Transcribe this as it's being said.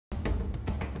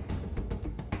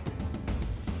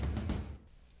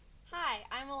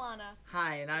Alana.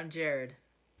 Hi, and I'm Jared.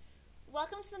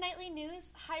 Welcome to the Nightly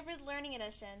News Hybrid Learning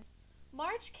Edition.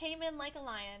 March came in like a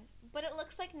lion, but it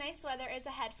looks like nice weather is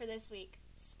ahead for this week.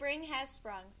 Spring has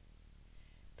sprung.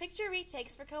 Picture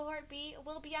retakes for Cohort B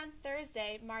will be on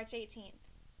Thursday, March 18th.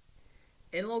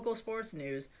 In local sports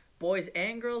news, boys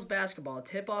and girls basketball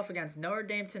tip off against Notre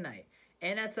Dame tonight,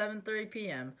 and at 7:30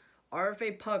 p.m.,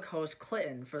 RFA Puck hosts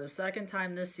Clinton for the second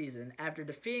time this season after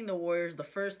defeating the Warriors the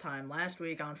first time last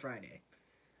week on Friday.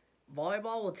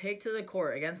 Volleyball will take to the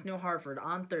court against New Hartford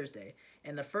on Thursday,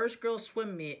 and the first girls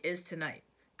swim meet is tonight.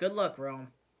 Good luck, Rome.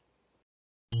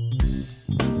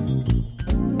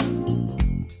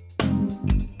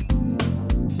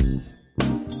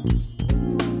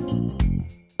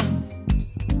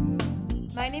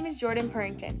 My name is Jordan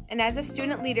Purrington, and as a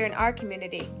student leader in our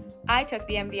community, I took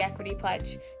the MV Equity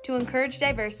Pledge to encourage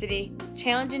diversity,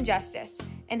 challenge injustice,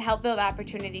 and help build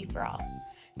opportunity for all.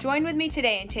 Join with me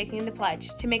today in taking the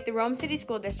pledge to make the Rome City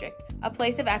School District a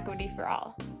place of equity for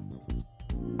all.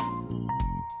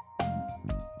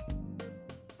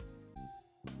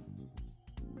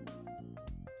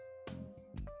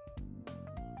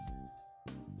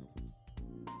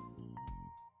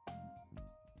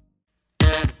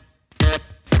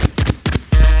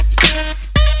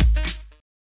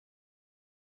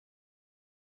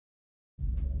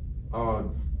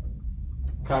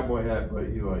 Cowboy hat, but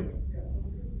he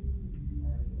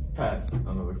it's past. I don't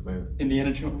know how to explain it.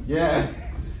 Indiana Jones. Yeah.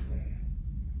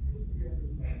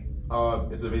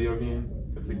 It's a video game.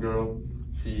 It's a girl.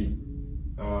 She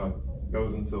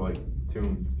goes into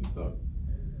tombs and stuff.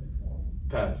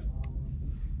 Pass.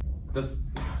 That's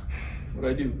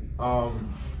What'd I do?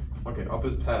 Okay, up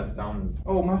is pass, down is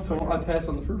Oh, my phone. I passed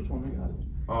on the first one. I got it.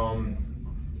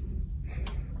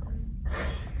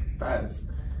 pass.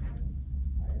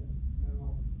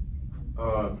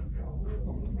 Oh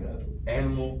my god.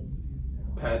 Animal,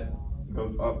 pet,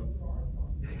 goes up,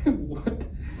 What?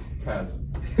 pass.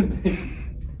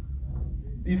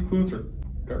 These clues are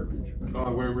garbage.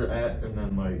 Where we're at, and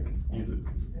then music.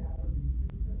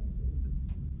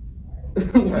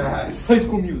 Pass. High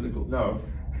School Musical. No,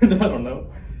 I don't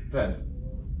know. pass.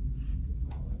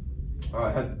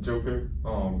 Has the Joker,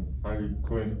 Harley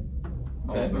Quinn,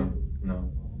 all of them.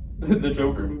 No. The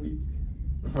Joker movie.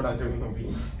 We're not doing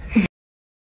movies.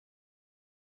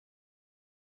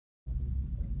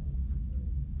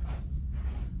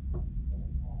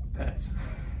 Pass.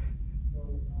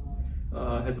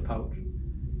 Has a pouch.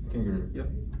 Kangaroo. Yep.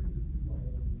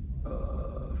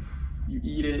 You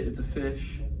eat it. It's a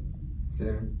fish.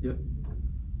 Salmon. Yep.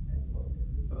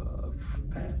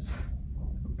 Pass.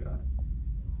 Oh god.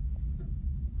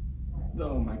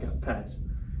 Oh my god. Pass.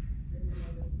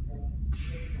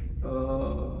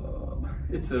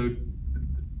 It's the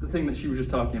thing that she was just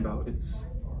talking about. It's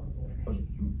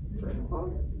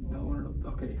Dragonfly? no.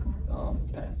 Okay.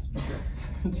 Pass. Okay.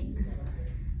 Jesus.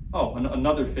 Oh,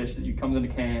 another fish that comes in a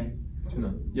can.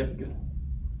 Tuna. Yep. Good.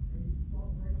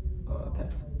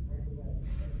 Pass.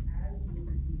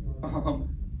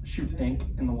 Shoots ink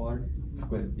in the water.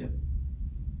 Squid. Yep.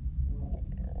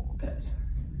 Pass.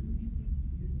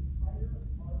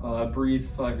 Breathes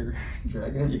fire.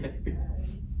 Dragon.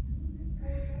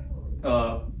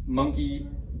 Yeah. Monkey,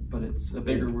 but it's a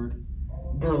bigger word.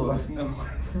 Gorilla. No.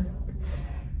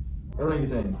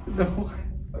 Orangutan. No.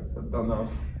 I don't know.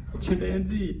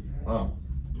 Chimpanzee. Oh.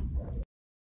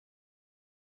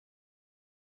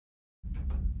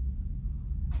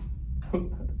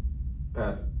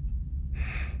 Pass.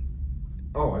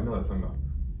 Oh, I know that song though.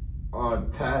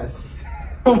 Pass.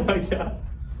 Oh my god.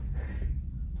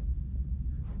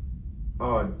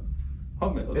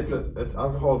 It's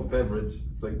alcoholic beverage.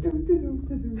 It's like do.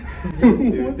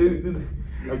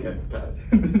 Okay, pass.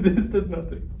 This did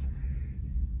nothing.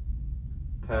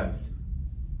 Pass.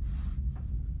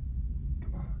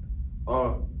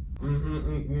 Come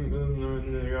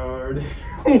In the yard.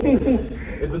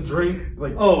 It's a drink.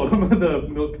 Oh, the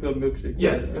milkshake.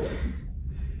 Yes.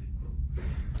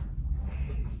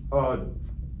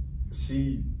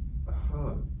 She.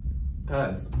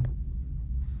 Pass.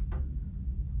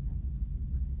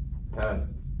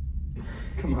 Pass.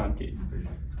 Come on, Kate.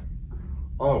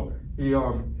 Oh,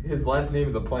 his last name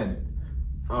is a planet.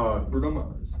 Bruno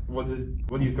Mars. What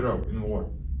do you throw in war?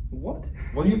 What?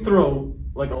 What do you throw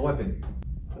like a weapon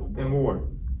in war?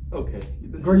 Okay.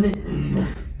 Grenade.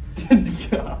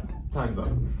 God. Time's up.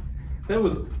 That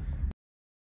was. Do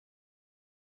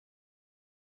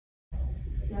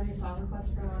you have any song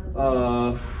requests for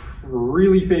Alana's?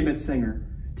 Really famous singer.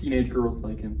 Teenage girls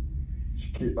like him.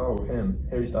 Oh, him.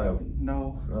 Harry Styles.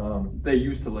 No. They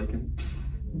used to like him.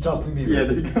 Justin Bieber. Yeah,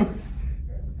 there you go.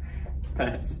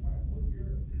 Pass.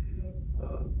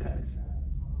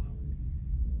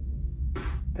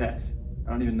 Pass.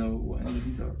 I don't even know what any of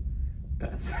these are.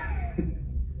 Pass.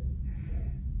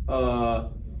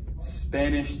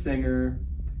 Spanish singer.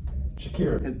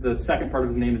 Shakira. The second part of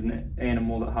his name is an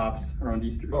animal that hops around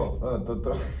Easter. Oh, I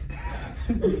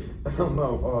don't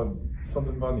know.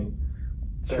 Something bunny.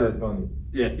 Sure. Bad bunny.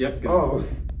 Yeah, yep. Good. Oh.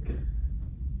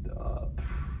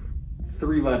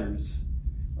 3 letters.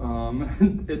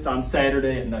 It's on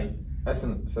Saturday at night.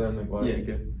 Saturday Night Live. Yeah,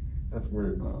 good. That's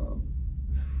weird.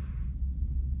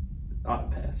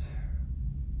 Pass.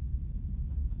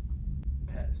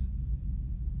 Pass.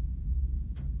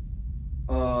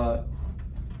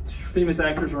 Famous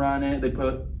actors are on it. They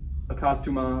put a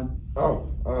costume on.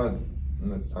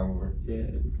 That's time over. Yeah.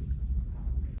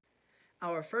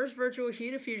 Our first virtual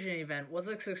Heat of Fusion event was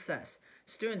a success.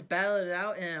 Students battled it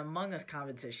out in an Among Us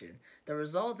competition. The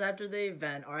results after the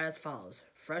event are as follows.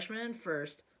 Freshmen in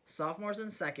first, sophomores in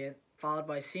second, followed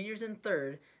by seniors in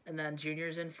third, and then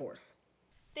juniors in fourth.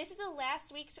 This is the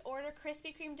last week to order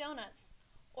Krispy Kreme donuts.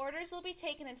 Orders will be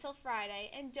taken until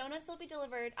Friday, and donuts will be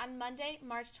delivered on Monday,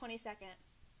 March 22nd.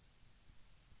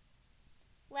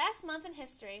 Last month in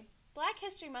history, Black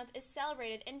History Month is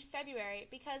celebrated in February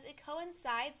because it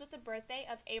coincides with the birthday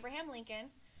of Abraham Lincoln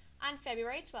on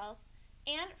February 12th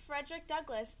and Frederick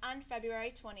Douglass on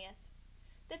February 20th.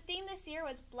 The theme this year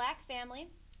was Black family,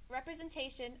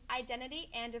 representation, identity,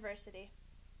 and diversity.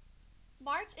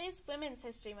 March is Women's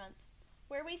History Month,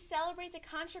 where we celebrate the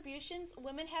contributions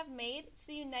women have made to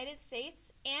the United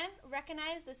States and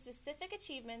recognize the specific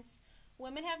achievements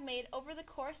women have made over the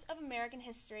course of American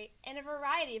history in a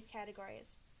variety of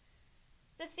categories.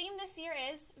 The theme this year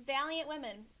is Valiant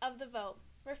Women of the Vote,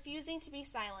 Refusing to be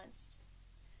Silenced.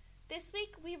 This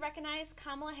week we recognize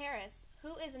Kamala Harris,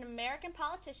 who is an American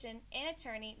politician and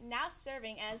attorney now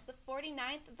serving as the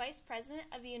 49th Vice President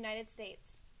of the United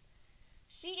States.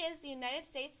 She is the United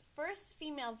States' first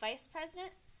female vice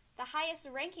president, the highest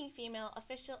ranking female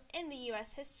official in the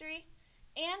U.S. history,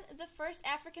 and the first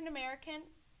African American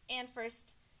and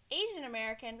first Asian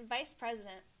American vice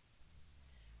president.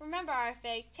 Remember,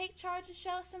 RFA, take charge and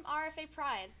show some RFA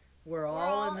pride. We're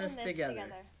all in this together.